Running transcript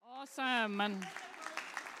Awesome.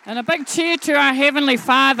 And a big cheer to our Heavenly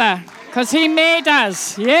Father, because He made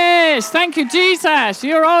us. Yes, thank you, Jesus.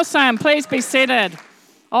 You're awesome. Please be seated.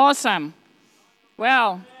 Awesome.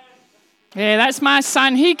 Well, yeah, that's my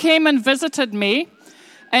son. He came and visited me,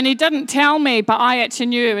 and he didn't tell me, but I actually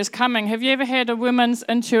knew he was coming. Have you ever had a woman's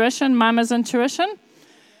intuition, mama's intuition?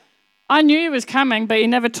 I knew he was coming, but he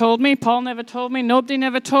never told me. Paul never told me. Nobody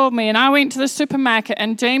never told me. And I went to the supermarket,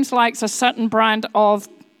 and James likes a certain brand of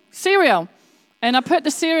cereal. And I put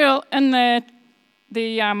the cereal in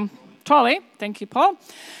the trolley. Thank you, Paul.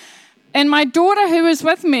 And my daughter, who was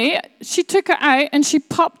with me, she took it out, and she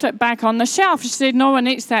popped it back on the shelf. She said, "No one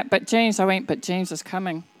eats that but James." I went, "But James is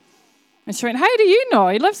coming." And she went, "How do you know?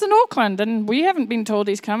 He lives in Auckland, and we haven't been told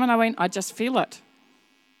he's coming." I went, "I just feel it."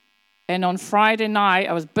 And on Friday night,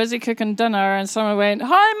 I was busy cooking dinner, and someone went,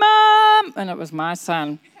 "Hi, Mom!" And it was my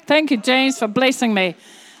son. Thank you, James, for blessing me.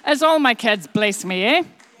 As all my kids bless me, eh?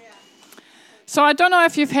 So I don't know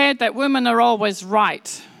if you've heard that women are always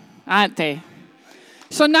right, aren't they?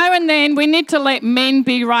 So now and then, we need to let men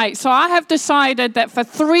be right. So I have decided that for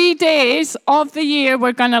 3 days of the year,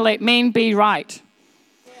 we're going to let men be right.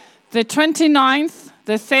 The 29th,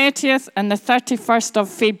 the 30th, and the 31st of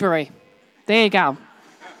February. There you go.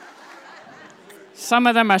 Some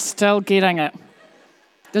of them are still getting it.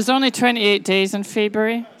 There's only 28 days in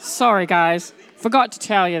February. Sorry, guys. Forgot to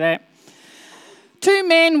tell you that. 2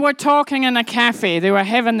 men were talking in a cafe. They were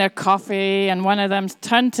having their coffee, and one of them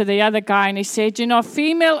turned to the other guy and he said, "You know,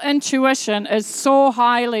 female intuition is so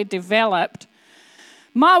highly developed.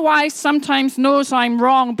 My wife sometimes knows I'm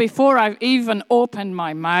wrong before I've even opened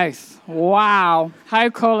my mouth." Wow.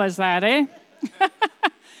 How cool is that, eh?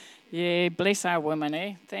 Yeah, bless our women,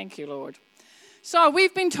 eh? Thank you, Lord. So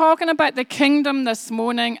we've been talking about the kingdom this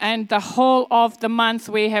morning, and the whole of the month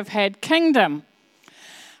we have had kingdom.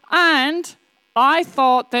 And I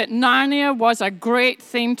thought that Narnia was a great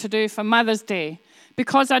theme to do for Mother's Day,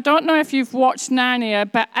 because I don't know if you've watched Narnia,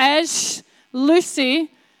 but as Lucy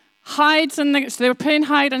hides they were playing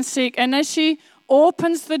hide and seek, and as she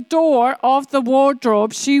opens the door of the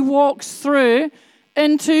wardrobe, she walks through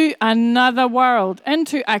into another world,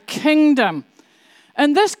 into a kingdom.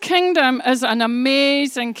 And this kingdom is an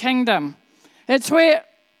amazing kingdom. It's where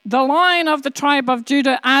the Lion of the tribe of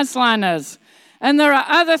Judah, Aslan, is. And there are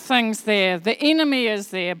other things there. The enemy is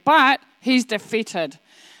there, but he's defeated.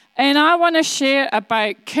 And I want to share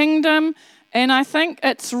about kingdom, and I think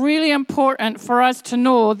it's really important for us to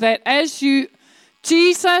know that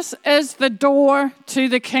Jesus is the door to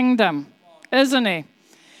the kingdom, isn't he?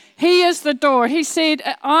 He is the door. He said,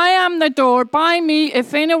 "I am the door. By me,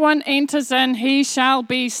 if anyone enters in, he shall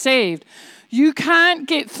be saved." You can't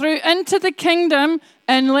get through into the kingdom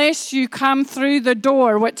unless you come through the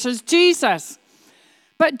door, which is Jesus.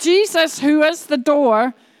 But Jesus, who is the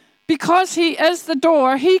door, because he is the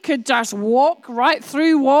door, he could just walk right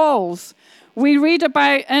through walls. We read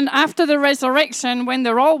about, and after the resurrection, when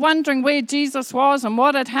they're all wondering where Jesus was and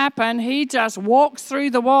what had happened, he just walks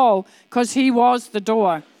through the wall because he was the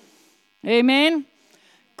door. Amen?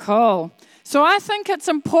 Cool. So I think it's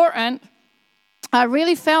important. I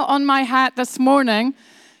really felt on my heart this morning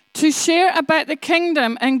to share about the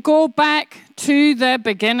kingdom and go back to the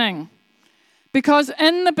beginning. Because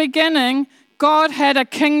in the beginning, God had a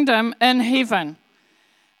kingdom in heaven.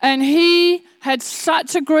 And he had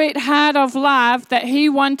such a great heart of love that he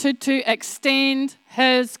wanted to extend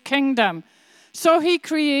his kingdom. So he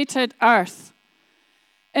created earth.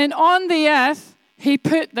 And on the earth, he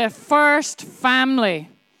put the first family.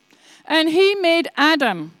 And he made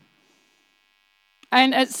Adam.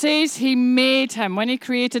 And it says he made him. When he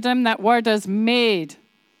created him, that word is made.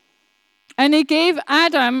 And he gave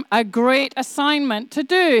Adam a great assignment to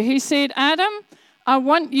do. He said, "Adam, I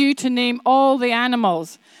want you to name all the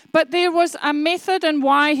animals." But there was a method in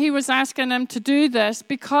why he was asking him to do this,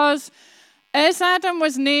 because as Adam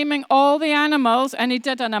was naming all the animals, and he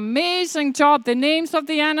did an amazing job, the names of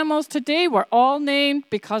the animals today were all named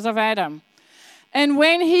because of Adam. And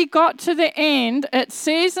when he got to the end, it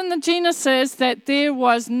says in the Genesis that there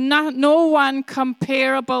was no one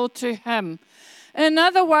comparable to him. In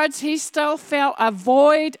other words, he still felt a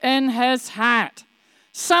void in his heart.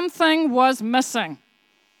 Something was missing.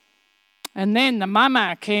 And then the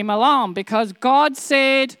mama came along, because God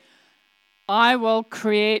said, "I will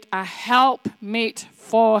create a helpmeet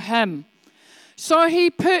for him." So he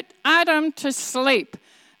put Adam to sleep,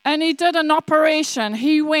 and he did an operation.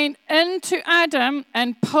 He went into Adam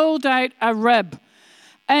and pulled out a rib,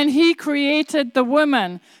 and he created the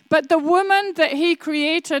woman. But the woman that he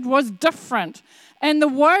created was different. And the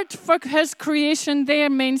word for his creation there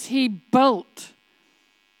means he built.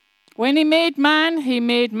 When he made man, he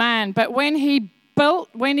made man. But when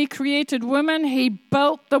he created woman, he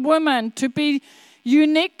built the woman to be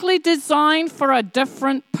uniquely designed for a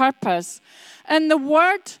different purpose. And the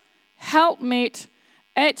word helpmate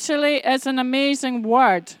actually is an amazing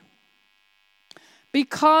word,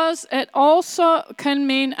 because it also can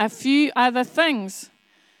mean a few other things.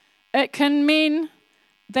 It can mean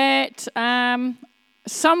that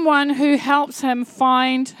someone who helps him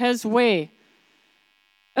find his way.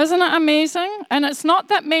 Isn't it amazing? And it's not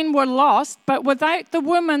that men were lost, but without the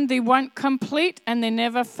woman, they weren't complete and they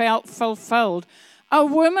never felt fulfilled. A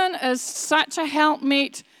woman is such a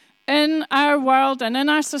helpmate in our world and in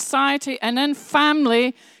our society and in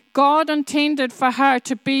family. God intended for her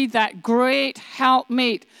to be that great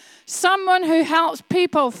helpmate, someone who helps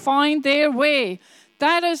people find their way.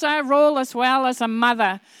 That is our role as well as a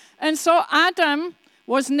mother. And so Adam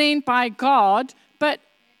was named by God, but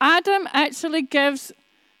Adam actually gives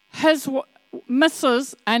his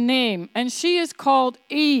missus a name, and she is called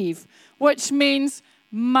Eve, which means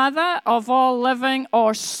mother of all living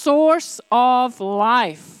or source of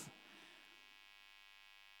life.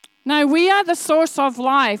 Now, we are the source of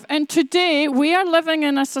life, and today we are living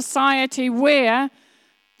in a society where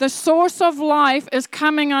the source of life is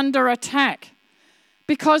coming under attack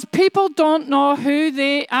because people don't know who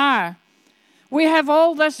they are. We have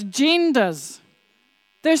all this genders.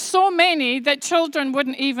 There's so many that children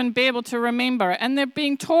wouldn't even be able to remember, and they're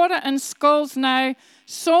being taught it in schools now,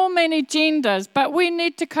 so many genders, but we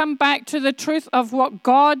need to come back to the truth of what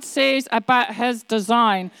God says about his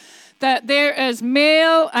design, that there is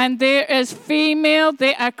male and there is female.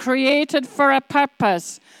 They are created for a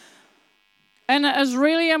purpose. And it is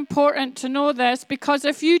really important to know this, because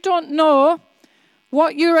if you don't know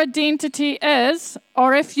what your identity is,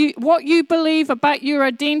 or what you believe about your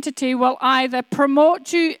identity will either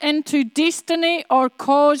promote you into destiny or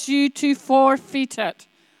cause you to forfeit it.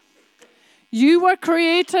 You were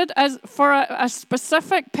created for a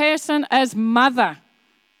specific person as mother.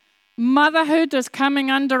 Motherhood is coming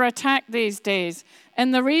under attack these days.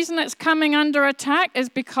 And the reason it's coming under attack is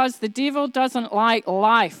because the devil doesn't like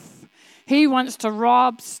life. He wants to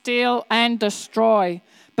rob, steal, and destroy.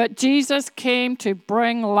 But Jesus came to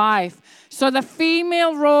bring life. So the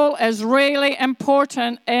female role is really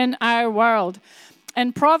important in our world.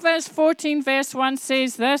 And Proverbs 14 verse 1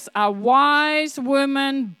 says this: a wise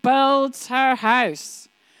woman builds her house.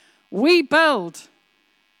 We build.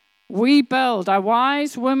 A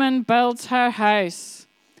wise woman builds her house.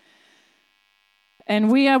 And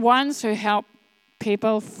we are ones who help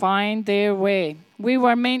people find their way. We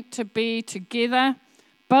were meant to be together,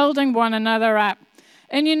 building one another up.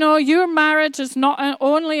 And you know, your marriage is not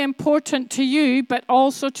only important to you, but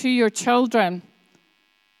also to your children.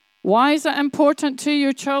 Why is it important to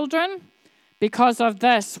your children? Because of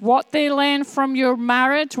this. What they learn from your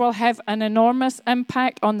marriage will have an enormous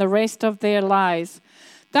impact on the rest of their lives.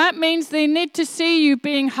 That means they need to see you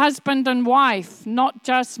being husband and wife, not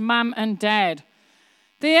just mum and dad.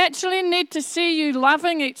 They actually need to see you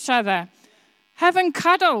loving each other, having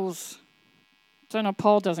cuddles. I don't know,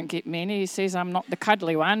 Paul doesn't get many. He says I'm not the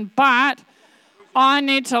cuddly one, but I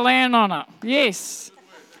need to learn on it. Yes.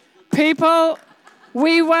 People,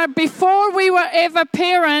 before we were ever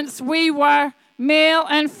parents, we were male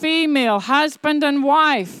and female, husband and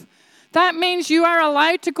wife. That means you are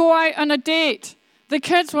allowed to go out on a date. The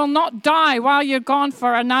kids will not die while you're gone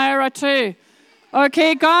for an hour or two.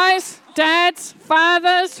 Okay, guys, dads,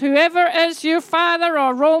 fathers, whoever is your father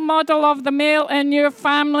or role model of the male in your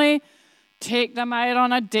family, take them out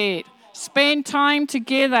on a date. Spend time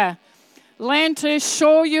together. Learn to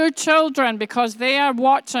show your children, because they are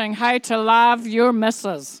watching, how to love your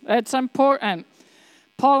missus. It's important.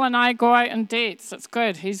 Paul and I go out on dates. It's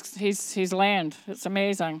good. He's learned. It's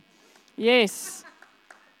amazing. Yes.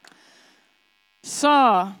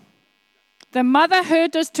 So, the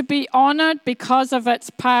motherhood is to be honored because of its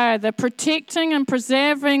power, the protecting and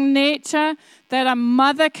preserving nature that a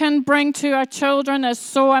mother can bring to her children is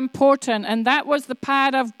so important. And that was the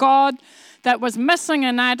part of God that was missing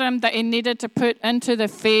in Adam that he needed to put into the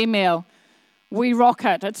female. We rock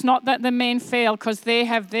it. It's not that the men fail, because they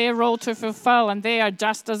have their role to fulfill, and they are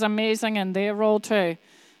just as amazing in their role too.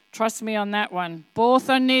 Trust me on that one. Both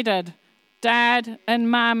are needed, dad and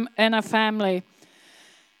mum in a family.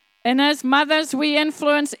 And as mothers, we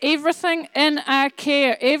influence everything in our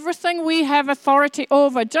care, everything we have authority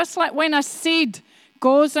over. Just like when a seed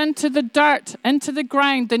goes into the dirt, into the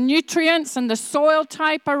ground, the nutrients and the soil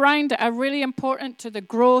type around it are really important to the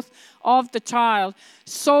growth of the child.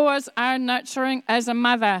 So is our nurturing as a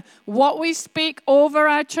mother. What we speak over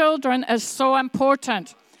our children is so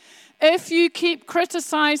important. If you keep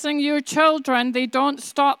criticizing your children, they don't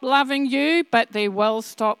stop loving you, but they will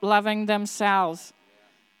stop loving themselves.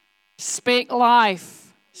 Speak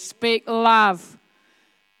life, speak love,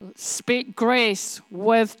 speak grace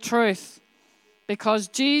with truth. Because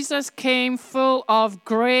Jesus came full of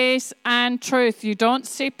grace and truth. You don't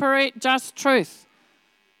separate just truth.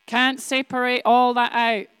 Can't separate all that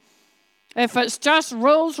out. If it's just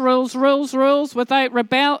rules without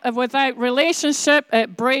relationship,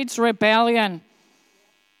 it breeds rebellion.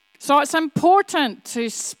 So it's important to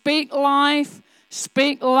speak life,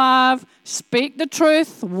 speak love, speak the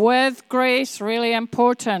truth with grace, really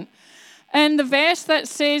important. And the verse that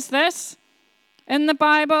says this in the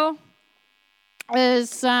Bible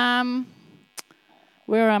is,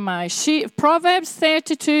 where am I? Proverbs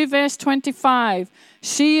 32, verse 25.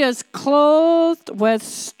 She is clothed with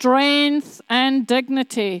strength and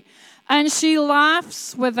dignity, and she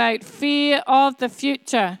laughs without fear of the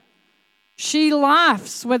future. She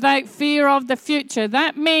laughs without fear of the future.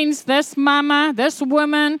 That means this mama, this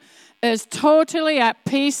woman, is totally at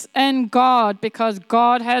peace in God because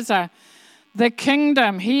God has her. The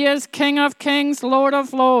kingdom. He is King of Kings, Lord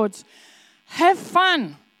of Lords. Have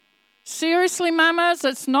fun. Seriously, mamas,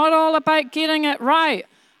 it's not all about getting it right.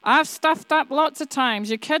 I've stuffed up lots of times.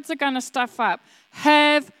 Your kids are going to stuff up.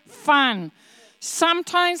 Have fun.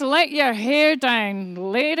 Sometimes let your hair down.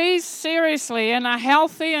 Ladies, seriously, in a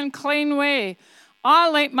healthy and clean way. I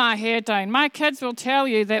let my hair down. My kids will tell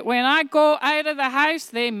you that when I go out of the house,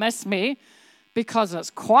 they miss me because it's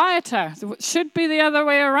quieter. It should be the other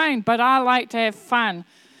way around, but I like to have fun.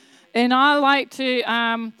 And I like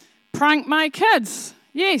to prank my kids.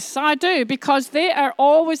 Yes, I do, because they are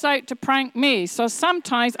always out to prank me. So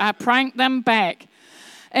sometimes I prank them back.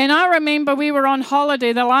 And I remember we were on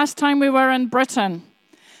holiday the last time we were in Britain.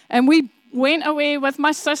 And we went away with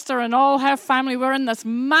my sister and all her family. We were in this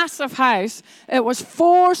massive house. It was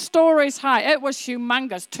 4 stories high. It was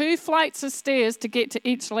humongous. 2 flights of stairs to get to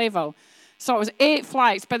each level. So it was 8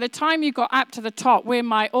 flights. By the time you got up to the top, where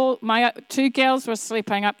my 2 girls were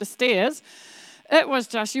sleeping up the stairs, it was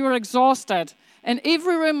just, you were exhausted. And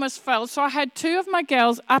every room was filled. So I had 2 of my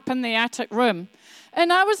girls up in the attic room.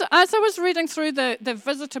 And as I was reading through the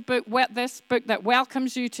visitor book, this book that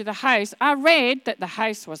welcomes you to the house, I read that the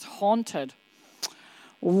house was haunted.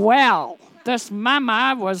 Well, this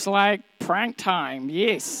mama was like prank time,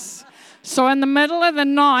 yes. So in the middle of the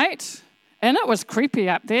night, and it was creepy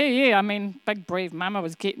up there, yeah. I mean, big brave mama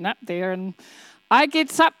was getting up there. And I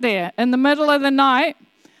gets up there in the middle of the night.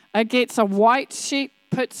 I gets a white sheet,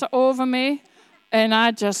 puts it over me. And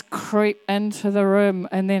I just creep into the room,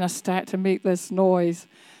 and then I start to make this noise.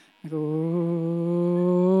 I go,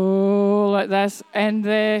 like this, and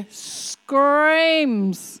the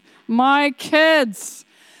screams. My kids.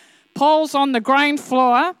 Paul's on the ground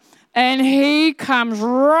floor, and he comes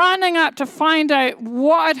running up to find out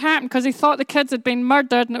what had happened, because he thought the kids had been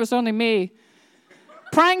murdered, and it was only me.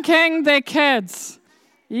 Pranking the kids.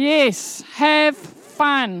 Yes, have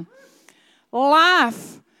fun.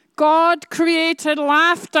 Laugh. God created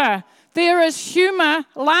laughter. There is humor,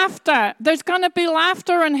 laughter. There's going to be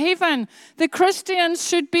laughter in heaven. The Christians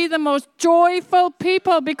should be the most joyful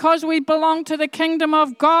people because we belong to the kingdom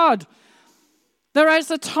of God. There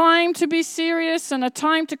is a time to be serious and a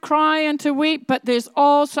time to cry and to weep, but there's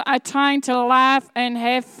also a time to laugh and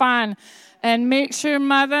have fun. And make sure,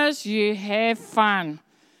 mothers, you have fun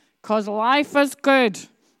because life is good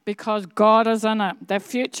because God is in it. The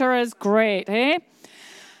future is great, eh?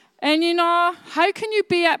 And you know, how can you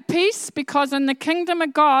be at peace? Because in the kingdom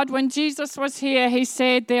of God, when Jesus was here, he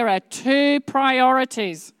said there are 2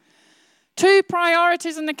 priorities. 2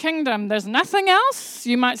 priorities in the kingdom. There's nothing else,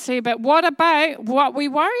 you might say, but what about what we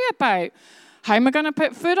worry about? How am I going to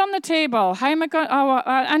put food on the table? How am I going?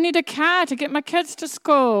 I need a car to get my kids to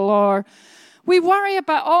school. Or we worry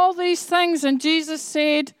about all these things. And Jesus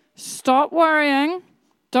said, stop worrying.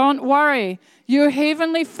 Don't worry. Your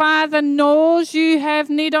heavenly Father knows you have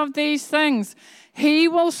need of these things. He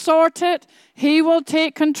will sort it. He will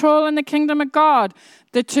take control in the kingdom of God.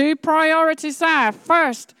 The 2 priorities are,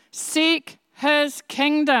 first, seek his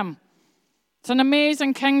kingdom. It's an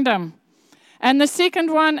amazing kingdom. And the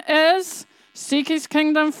second one is, seek his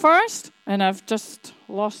kingdom first. And I've just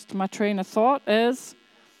lost my train of thought, is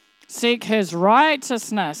seek his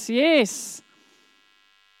righteousness. Yes.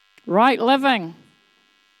 Right living.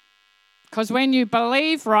 Because when you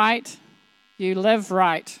believe right, you live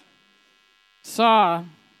right. So,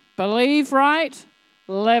 believe right,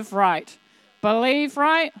 live right. Believe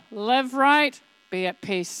right, live right, be at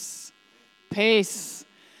peace. Peace.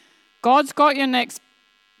 God's got your next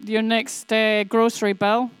grocery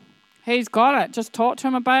bill. He's got it. Just talk to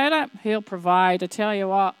him about it. He'll provide. I tell you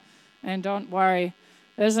what. And don't worry.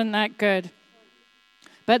 Isn't that good?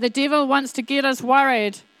 But the devil wants to get us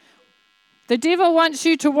worried. The devil wants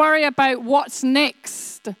you to worry about what's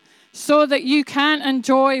next so that you can't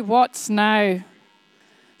enjoy what's now.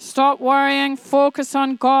 Stop worrying, focus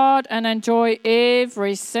on God, and enjoy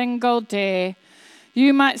every single day.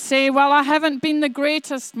 You might say, well, I haven't been the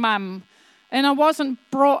greatest mum, and I wasn't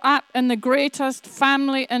brought up in the greatest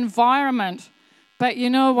family environment. But you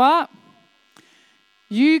know what?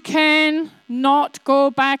 You can not go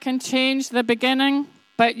back and change the beginning,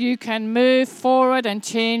 but you can move forward and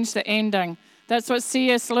change the ending. That's what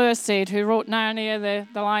C.S. Lewis said, who wrote Narnia,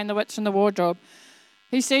 the Lion, the Witch, and the Wardrobe.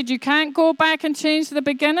 He said, you can't go back and change the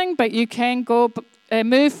beginning, but you can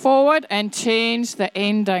move forward and change the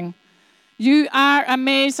ending. You are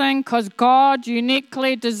amazing because God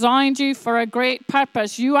uniquely designed you for a great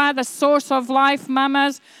purpose. You are the source of life,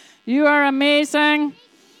 mamas. You are amazing.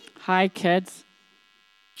 Hi, kids.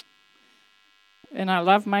 And I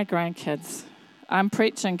love my grandkids. I'm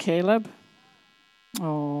preaching, Caleb.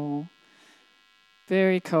 Oh,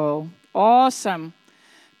 very cool. Awesome.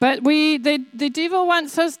 But the devil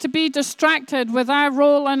wants us to be distracted with our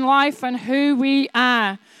role in life and who we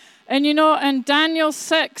are. And you know, in Daniel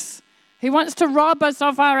 6, he wants to rob us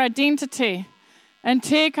of our identity and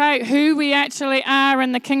take out who we actually are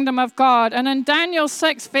in the kingdom of God. And in Daniel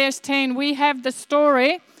 6, verse 10, we have the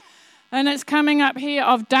story, and it's coming up here,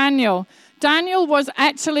 of Daniel. Daniel was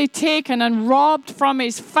actually taken and robbed from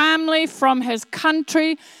his family, from his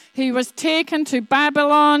country. He was taken to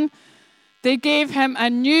Babylon. They gave him a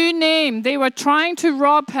new name. They were trying to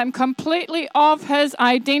rob him completely of his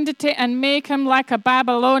identity and make him like a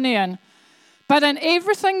Babylonian. But in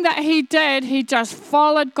everything that he did, he just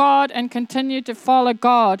followed God and continued to follow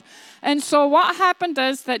God. And so what happened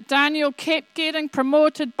is that Daniel kept getting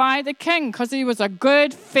promoted by the king because he was a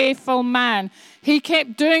good, faithful man. He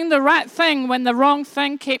kept doing the right thing when the wrong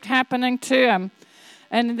thing kept happening to him.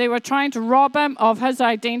 And they were trying to rob him of his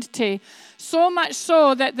identity. So much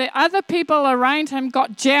so that the other people around him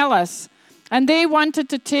got jealous and they wanted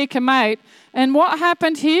to take him out. And what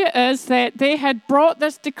happened here is that they had brought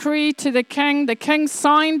this decree to the king. The king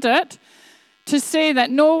signed it to say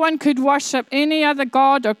that no one could worship any other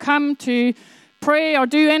god or come to pray or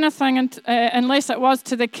do anything unless it was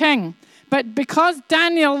to the king. But because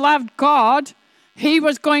Daniel loved God, he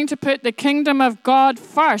was going to put the kingdom of God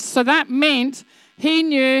first. So that meant he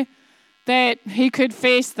knew that he could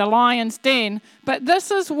face the lion's den. But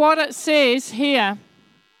this is what it says here.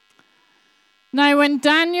 Now, when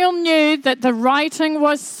Daniel knew that the writing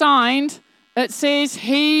was signed, it says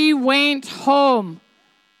he went home.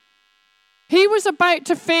 He was about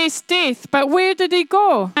to face death, but where did he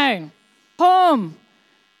go? Home.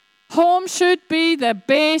 Home should be the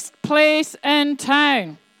best place in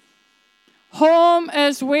town. Home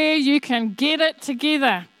is where you can get it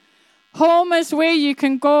together. Home is where you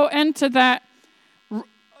can go into that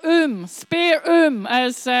spare room,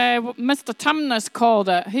 as Mr. Tumnus called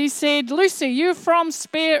it. He said, Lucy, you're from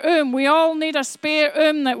spare room. We all need a spare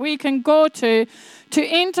room that we can go to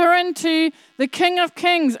enter into the King of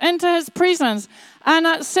Kings, into his presence. And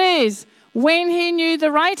it says, when he knew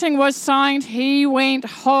the writing was signed, he went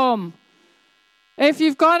home. If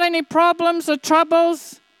you've got any problems or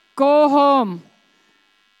troubles, go home.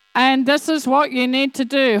 And this is what you need to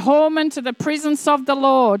do. Home into the presence of the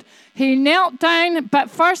Lord. He knelt down, but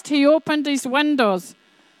first he opened his windows.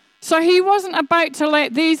 So he wasn't about to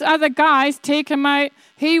let these other guys take him out.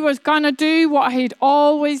 He was going to do what he'd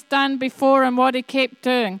always done before and what he kept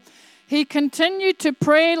doing. He continued to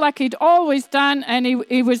pray like he'd always done, and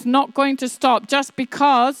he was not going to stop just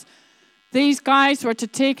because these guys were to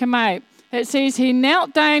take him out. It says he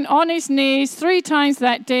knelt down on his knees 3 times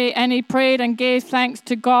that day, and he prayed and gave thanks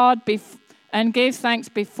to God and gave thanks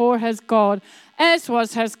before his God, as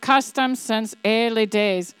was his custom since early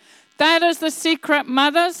days. That is the secret,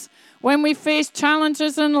 mothers. When we face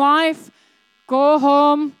challenges in life, go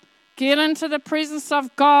home, get into the presence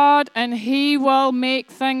of God, and he will make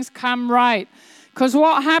things come right. Because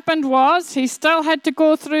what happened was he still had to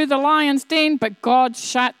go through the lion's den, but God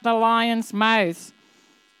shut the lion's mouth.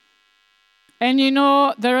 And you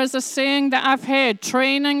know, there is a saying that I've heard,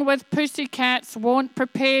 training with pussycats won't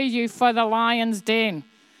prepare you for the lion's den.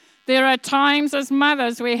 There are times as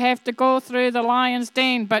mothers we have to go through the lion's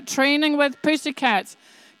den, but training with pussycats,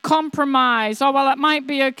 compromise, oh, well, it might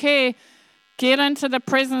be okay. Get into the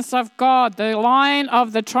presence of God, the Lion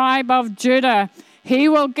of the tribe of Judah. He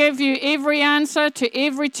will give you every answer to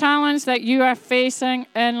every challenge that you are facing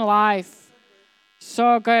in life.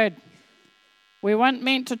 So good. We weren't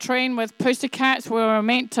meant to train with pussycats. We were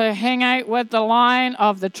meant to hang out with the Lion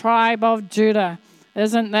of the tribe of Judah.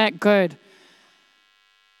 Isn't that good?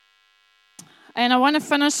 And I want to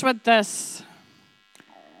finish with this.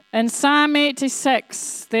 In Psalm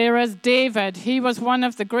 86, there is David. He was one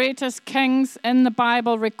of the greatest kings in the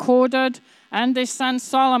Bible recorded, and his son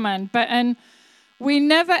Solomon. But we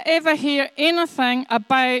never ever hear anything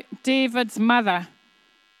about David's mother,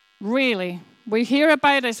 really. We hear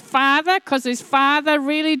about his father because his father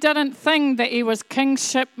really didn't think that he was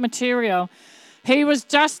kingship material. He was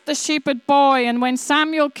just the shepherd boy. And when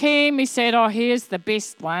Samuel came, he said, oh, here's the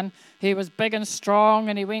best one. He was big and strong,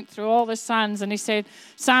 and he went through all the sons. And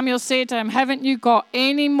Samuel said to him, haven't you got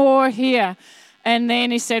any more here? And then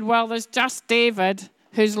he said, well, there's just David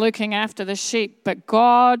who's looking after the sheep. But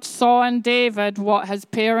God saw in David what his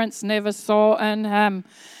parents never saw in him.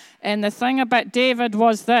 And the thing about David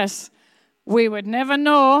was this. We would never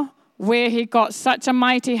know where he got such a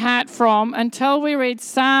mighty heart from until we read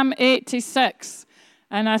Psalm 86.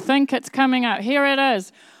 And I think it's coming out. Here it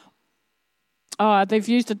is. Oh, they've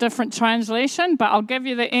used a different translation, but I'll give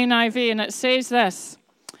you the NIV, and it says this.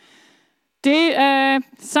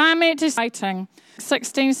 Psalm 86,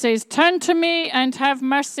 16 says, turn to me and have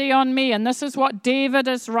mercy on me. And this is what David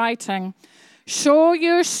is writing. Show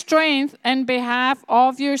your strength in behalf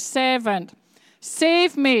of your servant.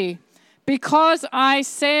 Save me, because I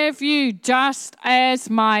serve you just as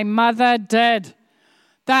my mother did.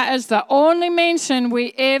 That is the only mention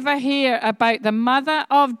we ever hear about the mother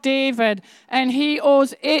of David. And he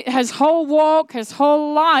owes his whole walk, his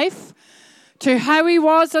whole life, to how he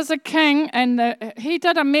was as a king. And he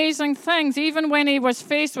did amazing things. Even when he was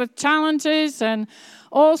faced with challenges and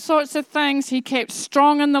all sorts of things, he kept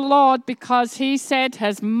strong in the Lord because he said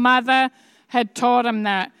his mother had taught him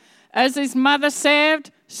that. As his mother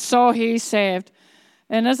served, so he served.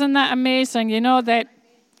 And isn't that amazing? You know that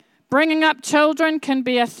bringing up children can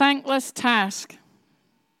be a thankless task.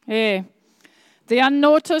 Yeah. The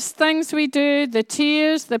unnoticed things we do, the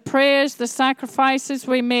tears, the prayers, the sacrifices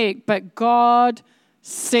we make, but God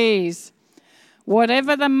sees.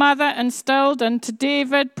 Whatever the mother instilled into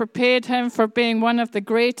David prepared him for being one of the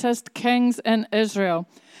greatest kings in Israel.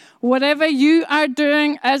 Whatever you are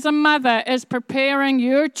doing as a mother is preparing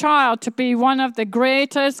your child to be one of the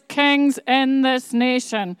greatest kings in this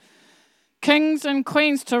nation. Kings and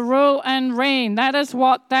queens to rule and reign. That is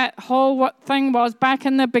what that whole thing was back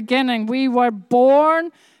in the beginning. We were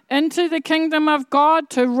born into the kingdom of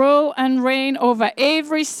God to rule and reign over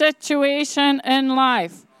every situation in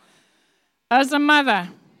life. As a mother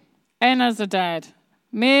and as a dad.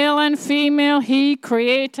 Male and female, he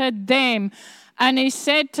created them. And he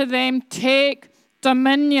said to them, take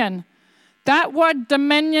dominion. That word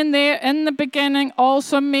dominion there in the beginning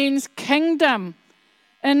also means kingdom.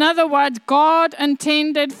 In other words, God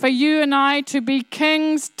intended for you and I to be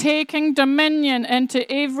kings, taking dominion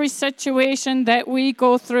into every situation that we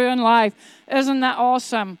go through in life. Isn't that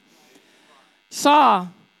awesome? So,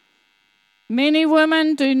 many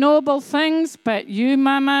women do noble things, but you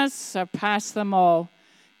mamas surpass them all.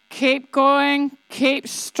 Keep going, keep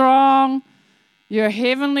strong. Your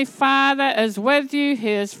heavenly Father is with you. He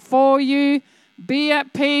is for you. Be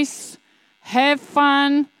at peace. Have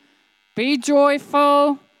fun. Be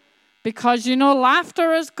joyful. Because, you know,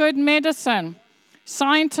 laughter is good medicine.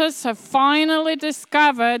 Scientists have finally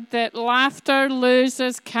discovered that laughter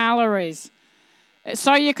loses calories.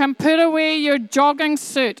 So you can put away your jogging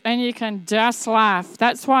suit and you can just laugh.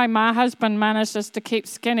 That's why my husband manages to keep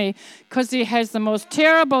skinny, because he has the most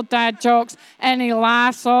terrible dad jokes and he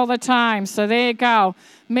laughs all the time. So there you go.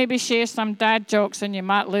 Maybe share some dad jokes and you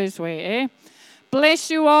might lose weight, eh?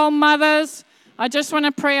 Bless you all, mothers. I just want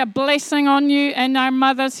to pray a blessing on you and our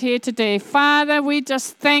mothers here today. Father, we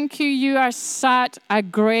just thank you. You are such a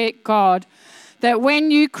great God. That when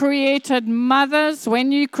you created mothers,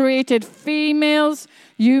 when you created females,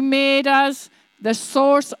 you made us the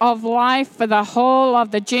source of life for the whole of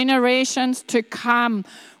the generations to come.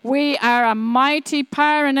 We are a mighty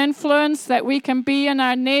power and influence that we can be in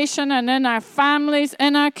our nation and in our families,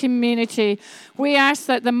 in our community. We ask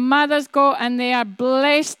that the mothers go and they are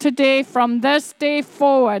blessed today from this day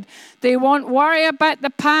forward. They won't worry about the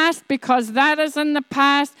past because that is in the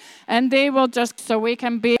past, and they will just, so we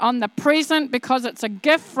can be on the present because it's a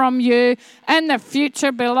gift from you, and the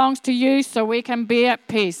future belongs to you, so we can be at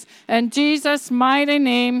peace. In Jesus' mighty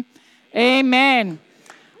name, amen.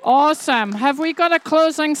 Awesome. Have we got a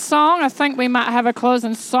closing song? I think we might have a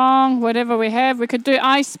closing song, whatever we have. We could do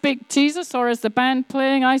I Speak Jesus, or is the band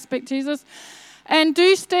playing I Speak Jesus? And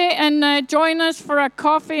do stay and join us for a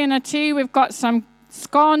coffee and a tea. We've got some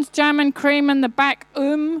scones, jam and cream in the back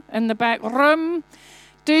room.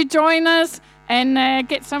 Do join us and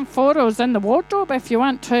get some photos in the wardrobe if you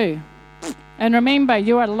want to. And remember,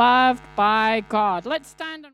 you are loved by God. Let's stand and